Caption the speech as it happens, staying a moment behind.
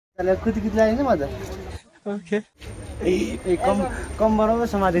खुद कितना है मजा ओके कम बनाओ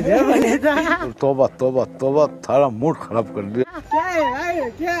समाधि दिया मैंने तोबा तोबा तोबा थारा मूड खराब कर दिया क्या है भाई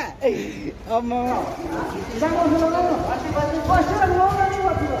क्या अब मैं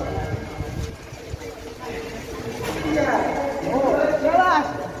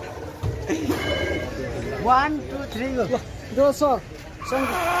One, two, three, go. दो सौ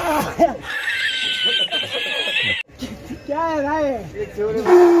क्या है भाई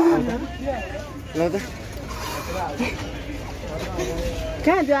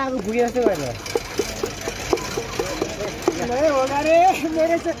कहाँ जाएको पुगे जस्तो गरेर होगा रे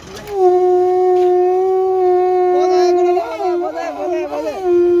मेरे से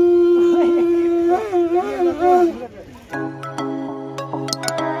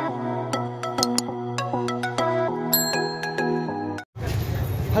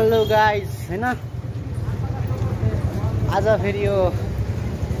हेलो गाइस हैन आज फेरि यो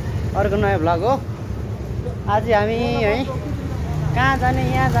अर्को नयाँ भ्लग हो आज हामी है कहाँ जाने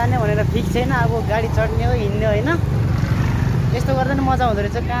यहाँ जाने भनेर फिक्स छैन अब गाडी चढ्ने हो हिँड्ने होइन यस्तो गर्दा नि मजा हुँदो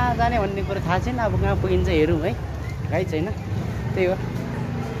रहेछ कहाँ जाने भन्ने कुरो थाहा छैन अब कहाँ पुगिन्छ हेरौँ है गाइड छैन त्यही हो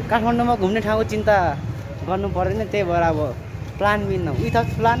काठमाडौँमा घुम्ने ठाउँको चिन्ता गर्नु पर्दैन त्यही भएर अब प्लान बिन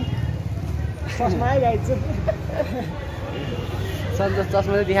विथआउट प्लान चस्मै गाइड सन्तोष चस्मा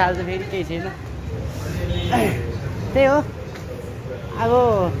चाहिँ देखाइहाल्छ फेरि केही छैन त्यही हो अब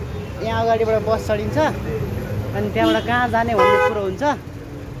यहाँ अगाडिबाट बस चढिन्छ अनि त्यहाँबाट कहाँ जाने भन्ने कुरो हुन्छ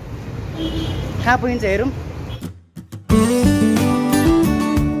कहाँ पुगिन्छ हेरौँ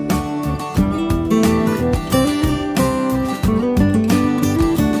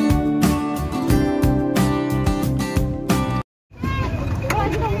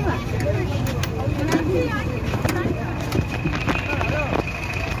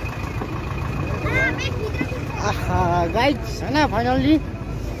गाइड्स होइन फाइनल्ली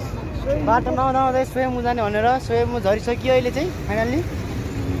बाटो नआउँदै स्वयम्भू जाने भनेर स्वयम्भू झरिसक्यो अहिले चाहिँ फाइनल्ली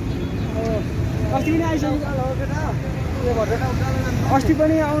अस्ति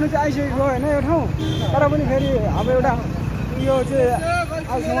पनि आउनु चाहिँ आइसकेको होइन यो ठाउँ तर पनि फेरि अब एउटा यो चाहिँ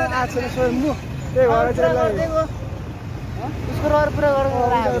अहिलेसम्म आएको छैन स्वयम्भू त्यही भएर चाहिँ उसको रहर पुरा गर्नु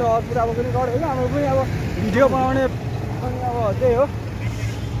रहर पुरा अब पनि गऱ्यो होइन हाम्रो पनि अब भिडियो बनाउने अनि अब त्यही हो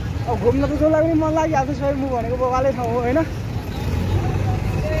अब घुम्न त जसलाई पनि मन लागिहाल्छ स्वयम्भू भनेको बबाले ठाउँ हो होइन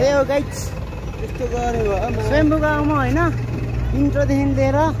त्यही हो गाइड्स यस्तो गऱ्यो स्वयम्भू गाउँमा होइन इन्ट्रोदेखि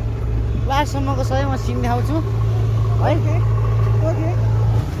लिएर लास्टसम्मको सबै म सिन देखाउँछु है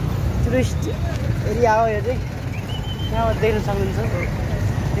टुरिस्ट एरिया हो यो चाहिँ यहाँबाट देख्न सक्नुहुन्छ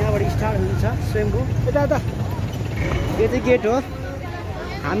यहाँबाट स्टार्ट हुन्छ स्वयम्भू यता यो चाहिँ गेट हो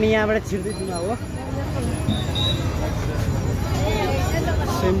हामी यहाँबाट छिर्दैछौँ अब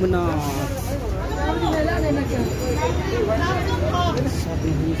शोएम्भुनाथ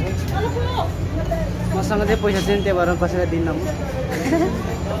मसँग चाहिँ पैसा छैन त्यही भएर कसैलाई दिन्न म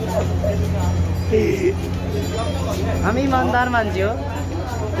हामी इमान्दार मान्छे हो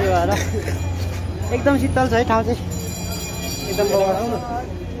त्यही भएर एकदम शीतल छ है ठाउँ चाहिँ एकदम बगाउनु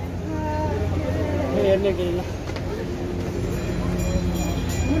हेर्ने केही ल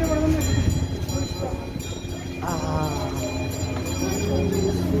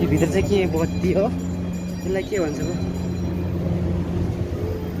यो भित्र चाहिँ के बत्ती हो त्यसलाई के भन्छ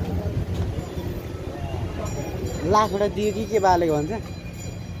लाखवटा दियो कि के बालेको भन्छ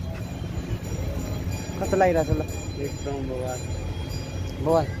कस्तो लागिरहेको छ ल एकदम बवाल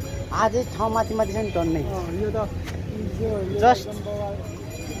बवाल आजै ठाउँ माथि माथि छ नि टन्नै यो त जस्ट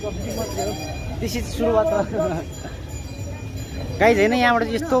दिस इज सुरुवात गाइज होइन यहाँबाट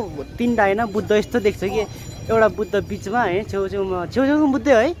यस्तो तिनवटा होइन बुद्ध यस्तो देख्छ कि एउटा बुद्ध बिचमा है छेउछेउमा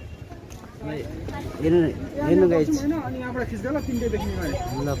बुद्धै है हेर्नु गाइज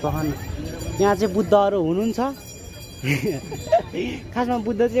ल पखन यहाँ चाहिँ बुद्धहरू हुनुहुन्छ खासमा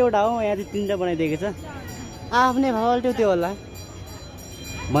बुद्ध चाहिँ एउटा हो यहाँ चाहिँ तिनवटा बनाइदिएको छ आफ्नै फाल्टो त्यो होला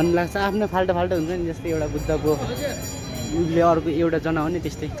भन्नु लाग्छ आफ्नै फाल्टो फाल्टो हुन्छ नि जस्तै एउटा बुद्धको उसले अर्को एउटा जना हो नि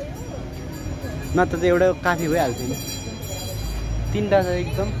त्यस्तै नत्र त एउटा काफी भइहाल्थ्यो नि तिनवटा छ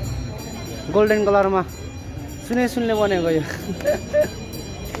एकदम गोल्डन कलरमा सुनले बनेको यो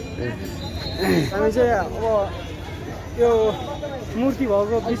हामी चाहिँ अब यो मूर्ति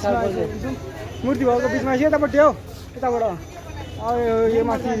भएको बिचमा चाहिँ यतापट्टि हो यताबाट अब यो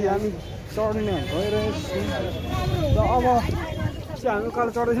माथि हामी चढ्ने भइरहेछौँ र अब हामी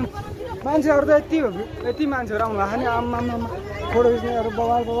उकालो चढ्दैछौँ मान्छेहरू त यति मान्छेहरू आउनु भएको नि आम्मा फोटो खिच्नेहरू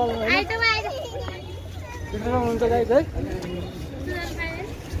बवाल हुन्छ गाइज है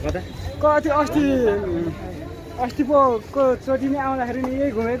कति अस्ति पो चोटि नै आउँदाखेरि नि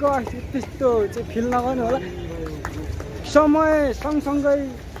यही घुमेको अस्ति त्यस्तो चाहिँ फिल नगर्नु होला समय सँगसँगै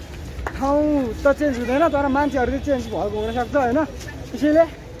ठाउँ त चेन्ज हुँदैन तर मान्छेहरू चाहिँ चेन्ज भएको हुनसक्छ होइन त्यसैले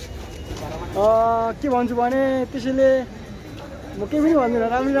के भन्छु भने त्यसैले म केही पनि भन्दिनँ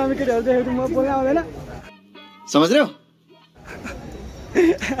राम्रो राम्रो केटीहरू देखेको म बोल्न आउँदैन समझ रहे हो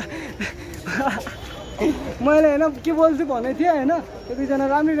मैले होइन के बोल्छु भनेको थिएँ होइन त्यो दुईजना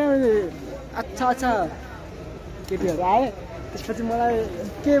राम्रो राम्रो अच्छा अच्छा केटीहरू आएँ त्यसपछि मलाई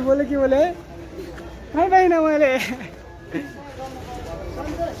के बोले थाहै पाइनँ मैले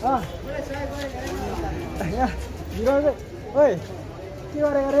ओइ के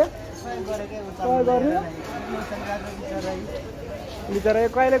गरेको रे बिचरा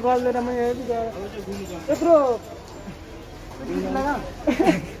कहिले गर्दैन म यत्रो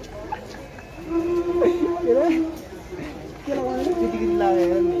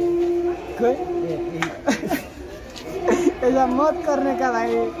ऐसा मत करने का भाइ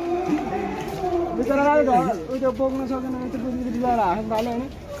बिचरालाई उयो बोक्न सकेन लगाएर हाँस्नु थाल्यो भने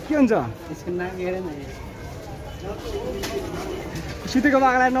के हुन्छ यसको नाम हेरेन सुतेको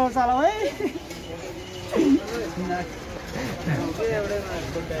बाख्रालाई नचाल है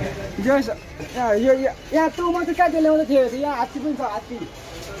यहाँ तँ मात्रै कहाँ ल्याउँदै थियो यहाँ हात्ती पनि छ हात्ती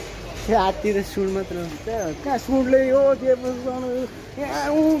त्यो हात्ती र सुड मात्र कहाँ सुडले हो त्यो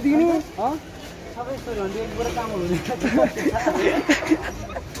दिनु सबै यस्तो घन्टी एक बोरा काम हुँदैन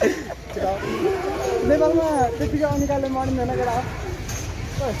नेपालमा त्यतिकै अनिकालले मरिँदैन केटा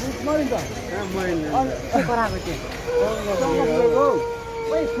मरिन्छ कराएको थियो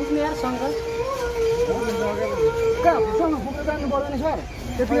फुक्ने यार शङ्कर कहाँ फुक्न जानु पर्दैन सर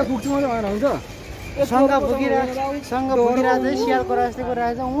त्यतिकै फुक्छु मात्रै भएर हुन्छ सँग फुकिरहेको चाहिँ सियालको रास्ते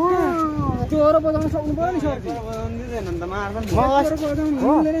गरिरहेछ त्योहरू बजाउन सक्नु पऱ्यो नि सर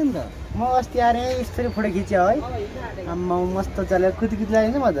म अस्ति आएर यसरी फोटो खिचेँ है आम्मा मस्त चलेको कुदी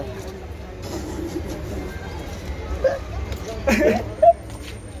लाग्यो म त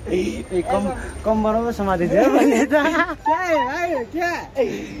कम बनाउँदा समाधि थियो भने त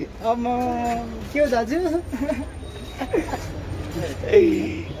अब म के हो दाजु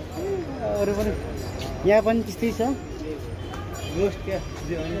अरू पनि यहाँ पनि त्यस्तै छ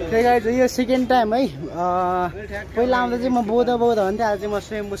त्यही कारण यो सेकेन्ड टाइम है पहिला आउँदा चाहिँ म बौद्ध भन्थेँ आज चाहिँ म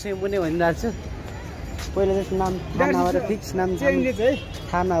स्वयम्भू नै भनिरहेको छु पहिला चाहिँ नाम थाहा नभएर फिक्स नाम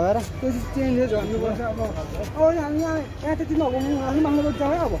थाहा नभएर चेन्जेस भन्नुपर्छ अब हामी यहाँ त्यति नघुम्नु माग्नुपर्छ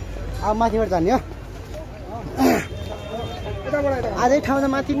है अब माथिबाट जाने हो आजै ठाउँ त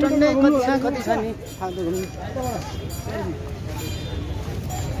माथि टन्नै कति छ नि ठाउँ त घुम्नु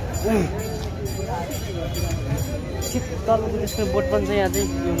तल त्यसको बोट पनि छ यहाँ चाहिँ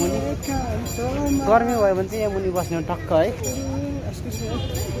यो मुनि गर्मी भयो भने चाहिँ यहाँ मुनि बस्ने हो टक्क है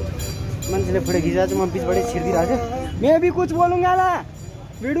मान्छेले फोटो खिचेर चाहिँ म बिचबाटै छिर्दिरहेको छु मैं भी कुछ बोलूंगा ला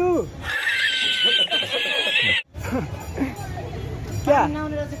भिडु क्या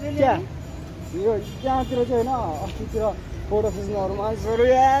यो यहाँतिर चाहिँ होइन अस्तितिर फोटो खिच्नेहरू मान्छेहरू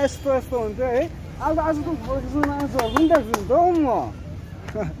यस्तो हुन्थ्यो है आज त फोटो खिच्ने मान्छेहरू पनि देख्छु नि त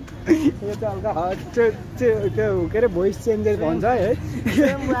म यो चाहिँ हल्का त्यो के अरे भोइस चेन्जेस भन्छ है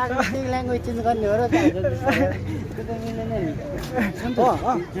ल्याङ्ग्वेज चेन्ज गर्ने हो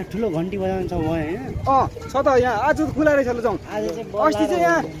र ठुलो घन्टी बजाउनु छ भयो होइन छ त यहाँ आज त खुला रहेछ ल जाउँ अस्ति चाहिँ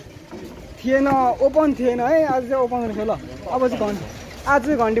यहाँ थिएन ओपन थिएन है आज चाहिँ ओपन रहेछ ल अब चाहिँ आज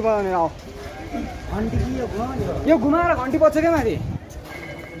चाहिँ घन्टी बजाउने आऊ घन्टी यो घुमाएर घन्टी बज्छ क्या माथि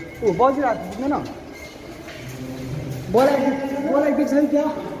ऊ बजिरहेको बुझ्दैन बोलाइदिएको छ क्या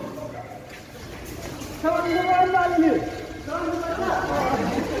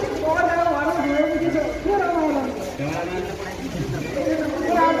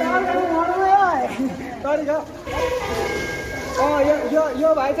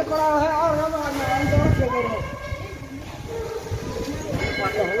यो भाइ चाहिँ कडा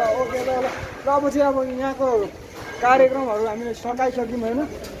ल ओके ल अब चाहिँ अब यहाँको कार्यक्रमहरू हामीले सकाइसक्यौँ होइन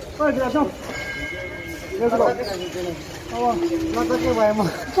कहिले छौँ अब म त के भयो म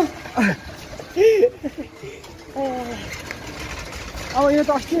अब यो त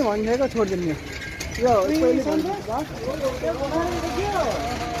अस्ति भनिदिएको छोडिदिनु यो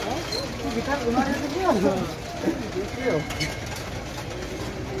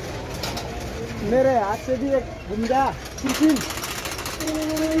मेरे हाथ से भी एक घुम्दा सिर्किन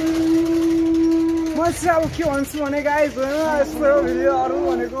म चाहिँ अब के भन्छु भने गाइस होइन यस्तो भिडियोहरू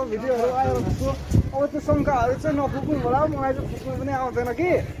भनेको भिडियोहरू आइरहेको अब त्यो शङ्काहरू चाहिँ नफुक्नु होला मलाई चाहिँ फुक्नु पनि आउँदैन कि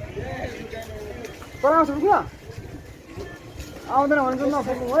तर आउँछ फुक्न आउँदैन भने चाहिँ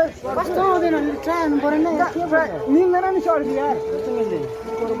नफुक्नु है कस्तो आउँदैन ट्राई गर्नु परेन मिल्दैन नि सर्दी यार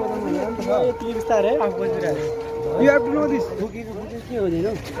यति बिस्तारै आफू बसिरहेको you have to know this फुकेको के हुँदैन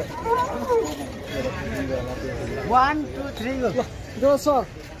 1 2 3 जो सर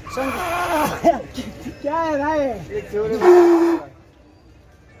क्या है भाइ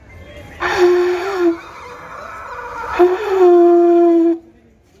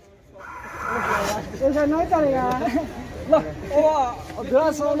ऐसा नहीं चलेगा ल अब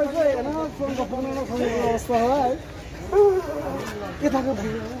धिराज सरले चाहिँ हैन फोनको बनाउन खोजेको अवस्था हो है के थाहा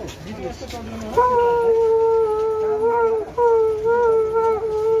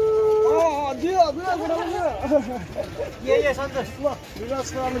दियो ये सन्तोष ल धिराज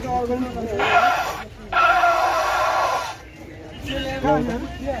सरले चाहिँ अर्गन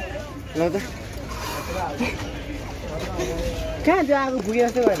ल त कहाँ त्यो आगो पुगे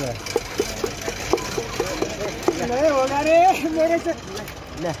जस्तो गरेर नहीं होगा रे मेरे से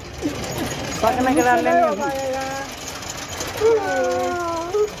ले पकने के डाल ले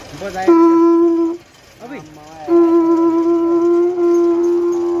बजाए अभी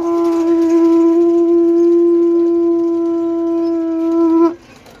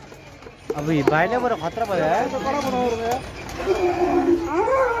अभी बाइले बड़ा खतरा भयो है तो बड़ा बना हो गया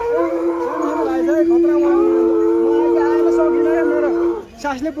भाइ चाहिँ खतरा भयो मलाई आएर सकिन रे मेरो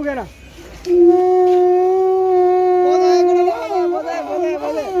सासले पुगेन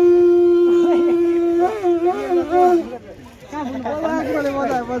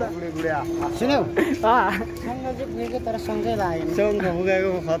सुन्यौ सँग चाहिँ पुगेको तर सँगै लागेन सँग पुगेको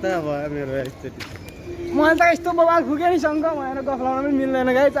खतरा भयो मेरो एकचोटि मलाई त यस्तो बबाल पुग्यो नि सँग भएर गफ लाउन पनि मिल्दैन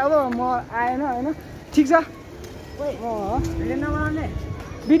गाइस अब म आएन हैन ठीक छ भिडियो नबनाउने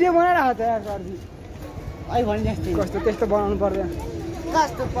भिडियो बनाइराख त यार सरजी अहिले भने जस्तै कस्तो त्यस्तो बनाउनु पर्दैन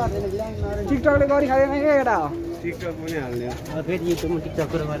कस्तो पर्दैन ल्याङ नरे टिकटकले गरि खाँदैन के केटा हो टिकटक पनि हाल्ने अब फेरि युट्युबमा टिकटक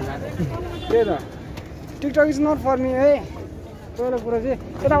कुरा गर्न त्यही त TikTok is not for me है पहिलो कुरा चाहिँ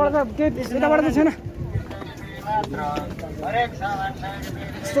यताबाट त यताबाट त छैन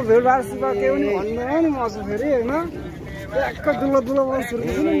यस्तो भिडभाड केही पनि भन्दैन नि म चाहिँ फेरि होइन ट्याक्क दुलो दुलो बनाउनु सुरु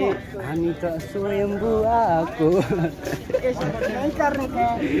गर्छु नि म हामी त स्वयम्भू आएको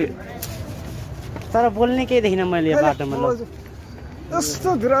तर बोल्ने केही देखिनँ मैले बाटोमा ल यस्तो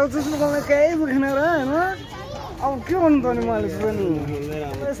भिडभाड जस्तो बोल्ने केही पुगेन र होइन अब के भन्नु त नि मैले पनि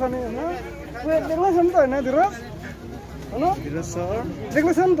पैसा नि होइन देख्दैछ नि त होइन धिराज होइन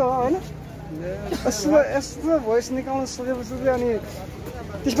देख्दैछ नि त होइन यस्तो यस्तो भोइस निकाल्नु सोचेपछि चाहिँ अनि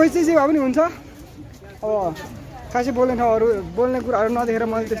त्यसपछि चाहिँ भए पनि हुन्छ अब खासै बोल्ने ठाउँहरू बोल्ने कुराहरू नदेखेर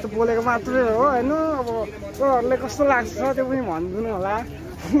मैले त्यस्तो बोलेको मात्रै हो होइन अब तपाईँहरूले कस्तो लाग्छ त्यो पनि भनिदिनु होला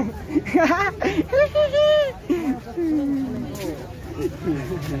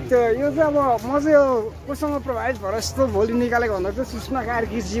त्यो यो चाहिँ अब म चाहिँ यो कोसँग प्रभावित भएर यस्तो भोलि निकालेको भन्दा चाहिँ सुषमा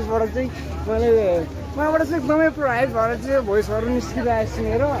कार्कीजीबाट चाहिँ मैले उहाँबाट चाहिँ एकदमै प्रभावित भएर चाहिँ भोइसहरू निस्किरहेको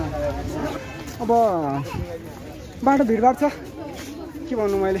सुनेर अब बाटो भिडभाड छ के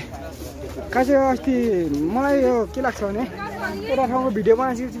भन्नु मैले खासै अस्ति मलाई यो के लाग्छ भने एउटा ठाउँको भिडियो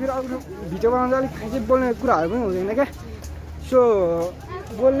बनाएपछि फेरि अरू भिडियो बनाउँदा अलिक खासै बोल्ने कुराहरू पनि हुँदैन क्या सो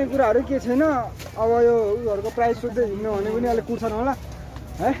बोल्ने कुराहरू के छैन अब यो उयोहरूको प्राइस सोध्दै हिँड्नु भने पनि अलिक कुर्छन् होला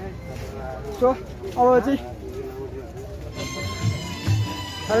है सो अब चाहिँ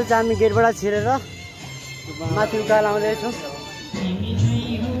अहिले चाहिँ हामी गेटबाट छिरेर माथि उकालो आउँदैछौँ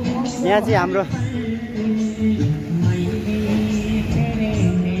यहाँ चाहिँ हाम्रो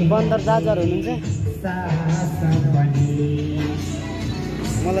बन्दर दाजुहरू हुनुहुन्छ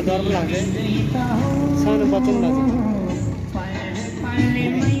मलाई डर पनि लाग्छ सानो बच्चा पनि लाग्छ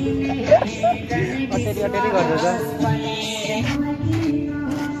अटेरी गर्दैछ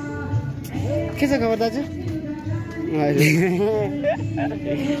के छ खबर दाजु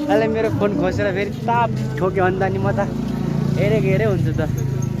अहिले मेरो फोन खोसेर फेरि ताप ठोक्यो भने त नि म त हेरेको हुन्छु त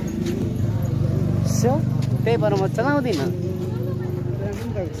सो त्यही भएर म चलाउँदिनँ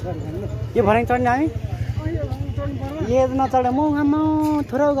यो भर्याङ चढ्ने हामी यो नचढ म आमा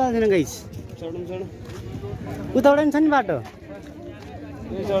थोरै उकालो छैन गइस उताबाट नि छ नि बाटो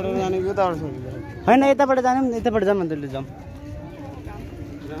होइन यताबाट जाने पनि यताबाट जाऊँ अन्त जाऊँ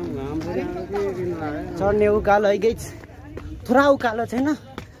चढ्ने उकालो है गइस थोरा उकालो छैन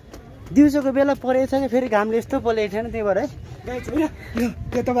दिउँसोको बेला परेको छ कि फेरि घामले यस्तो पोलेको छैन त्यही भएर है गाइस होइन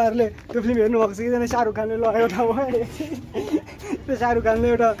त्यो तपाईँहरूले त्यो फिल्म हेर्नुभएको छ कि शाहरुख खानले लगेको ठाउँ त्यो शाहरुख खानले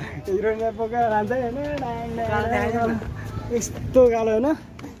एउटा हिरोइन बोकेर लान्छ होइन यस्तो गालो होइन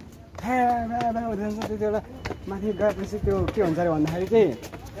हुँदैछ त्यति बेला माथि गएपछि त्यो के हुन्छ अरे भन्दाखेरि चाहिँ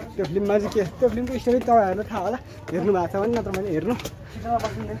त्यो फिल्ममा चाहिँ के त्यो फिल्मको स्टोरी तपाईँहरूलाई थाहा होला हेर्नु भएको छ भने नत्र मैले हेर्नु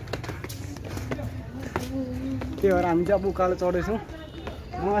त्यही भएर हामी चाहिँ अब उकालो चढ्दैछौँ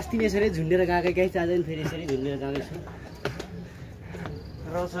म अस्ति नै यसरी झुन्डेर गएको केही आज पनि फेरि यसरी झुन्डेर जाँदैछु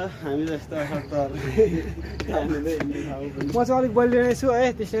रहेछ हामी जस्तो म चाहिँ अलिक बलिरहेको छु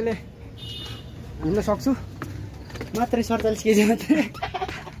है त्यसैले हिँड्न सक्छु मात्रै 47 केजी मात्रै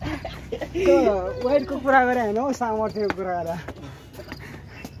वेटको कुरा गरे होइन हौ सामर्थ्यको कुरा गरे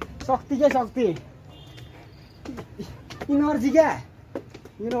शक्ति क्या शक्ति इनर्जी क्या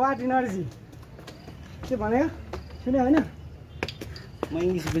यु नो वाट इनर्जी के भन्यो सुन्यो होइन म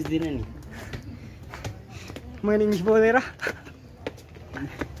इङ्ग्लिस बुझ्दिनँ नि मैले इङ्ग्लिस बोलेर है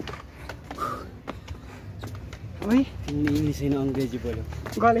इङ्ग्लिस होइन अङ्ग्रेजी बोल्यो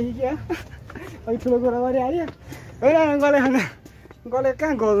गले कि क्या अलिक ठुलो कुरा गरिहाल्यो होइन गले खान गले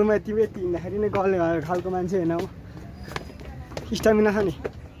कहाँ गलमा यति यति हिँड्दाखेरि नै गल्ने खालको मान्छे होइन म स्टामिना छ नि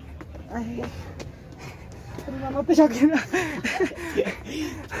मात्रै सकिँदैन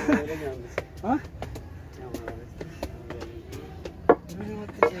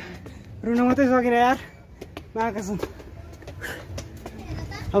रुन मात्रै सकिन यार नआएको छन्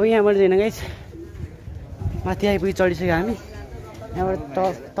अब यहाँबाट चाहिँ गाइस माथि आइपुगि चढिसक्यो हामी यहाँबाट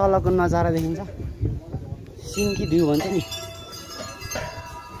तलको नजारा देखिन्छ सिन्की भ्यू भन्छ नि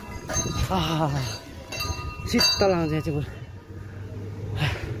शीतल आउँछ यहाँ चाहिँ बरु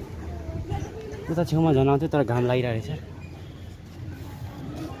उता छेउमा झन् आउँथ्यो तर घाम लागिरहेको रहेछ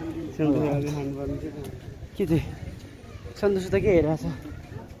के थियो सन्तोष त के हेरिरहेको छ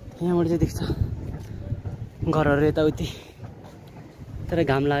यहाँबाट चाहिँ देख्छ घरहरू यताउति तर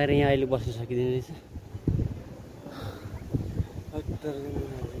घाम लागेर यहाँ अहिले बस्न सकिँदैन रहेछ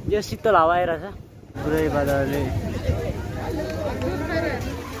यो शीतल हावा आइरहेछ पुरै बादलले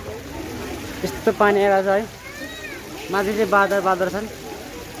यस्तो पानी आइरहेछ है माथि चाहिँ बादल छन्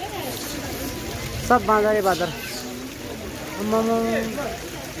सब बाँदरै बादल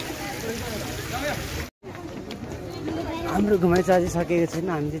हाम्रो घुमाइ चाहिँ अझै सकेको छैन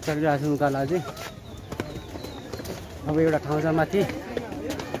हामी चाहिँ चलिरहेको छौँ उकालो अझै अब एउटा ठाउँ छ माथि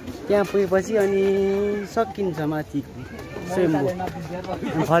त्यहाँ पुगेपछि अनि सकिन्छ माथि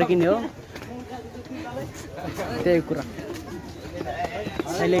स्वयम्भू फर्किने हो त्यही कुरा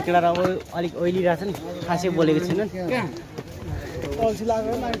अहिले केटा अब अलिक ओइलिरहेछ नि खासै बोलेको छैन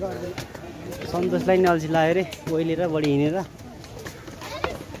सन्तोषलाई नि अल्छी लाग्यो अरे ओइलेर बढी हिँडेर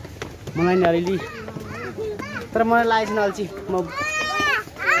मलाई नि अलिअलि तर मलाई लागेको छैन अल्छी म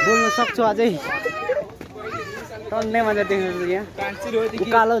बोल्न सक्छु अझै टन्नै मजा देख्नु यहाँ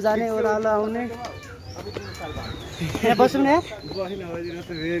उकालो जाने ओह्रालो आउने यहाँ बसौँ न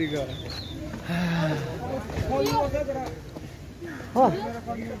हो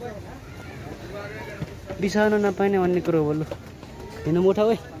बिसाउन नपाइने भन्ने कुरो बोल्नु हिँड्नु मुठा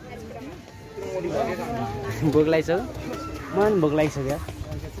है भोक लागिसक्यो मलाई पनि भोक लागिसक्यो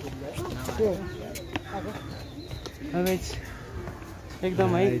अब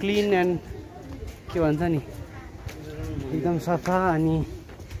एकदम है क्लिन एन्ड के भन्छ नि एकदम सफा अनि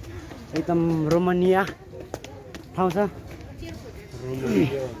एकदम रोमनिया ठाउँ छ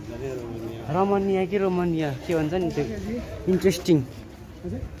रमनिया कि रोमनिया के भन्छ नि त्यो इन्ट्रेस्टिङ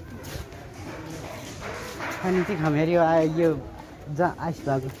अनि चाहिँ खामेरी आयो यो जहाँ आइस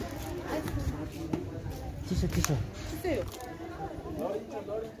भएको चिसो चिसो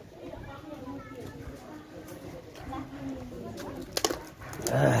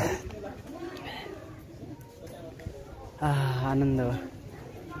आनन्द हो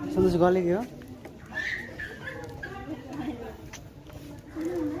सन्तोष गले के हो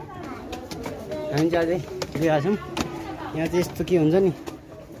हामी चाहिँ अझै गइरहेको छौँ यहाँ चाहिँ यस्तो के हुन्छ नि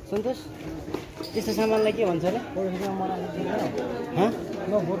सन्तोष यस्तो सामानलाई के भन्छ अरे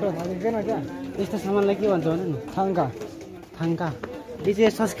यस्तो सामानलाई के भन्छ भन न थाङ्का थाङ्का यो चाहिँ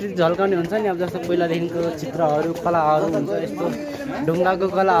संस्कृति झल्काउने हुन्छ नि अब जस्तो पहिलादेखिको चित्रहरू कलाहरू हुन्छ यस्तो ढुङ्गाको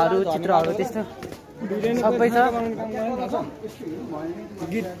कलाहरू चित्रहरू त्यस्तो सबै छ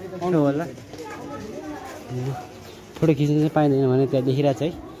होला फोटो खिच्नु चाहिँ पाइँदैन भने त्यहाँ देखिरहेको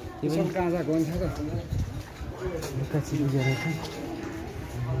छ है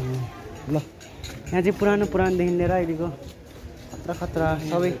ल यहाँ चाहिँ पुरानोदेखि लिएर अहिलेको खतरा खतरा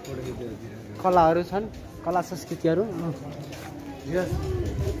सबै कलाहरू छन् कला संस्कृतिहरू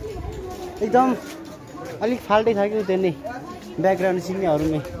एकदम अलिक फाल्टै छ कि त्यो नै ब्याकग्राउन्ड सिक्नेहरू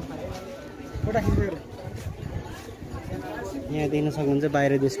नै यहाँ देख्न सक्नुहुन्छ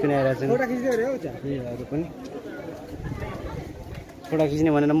बाहिर देशको नै आइरहेको छन् पनि फोटो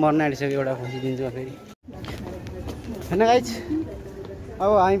खिच्ने भनेर मर्न आँटिसक्यो एउटा खिचिदिन्छु फेरि होइन गाइज अब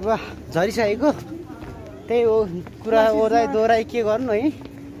हामी पुरा झरिसकेको त्यही हो कुरा दोहोऱ्याइ के गर्नु है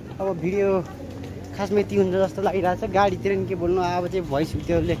अब भिडियो खासमा यति हुन्छ जस्तो लागिरहेको छ गाडीतिर नि के बोल्नु अब चाहिँ भोइस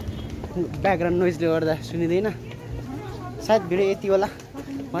त्योले ब्याकग्राउन्ड नोइजले गर्दा सुनिँदैन सायद भिडियो यति होला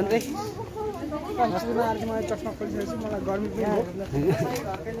भन्दै चस्मा खोलिसकेपछि मलाई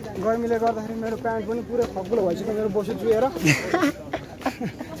गर्मीले गर्दाखेरि मेरो प्यान्ट पनि पुरै खगुलो भइसक्यो मेरो बसु चुहेर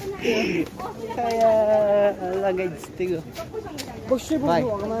लगाइदिएको बक्सै भाइ।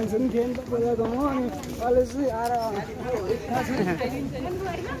 बोक्नु भएको मान्छे पनि थिएँ नि त पहिला त म अनि अहिले चाहिँ आएर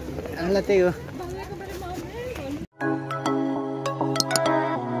ल त्यही हो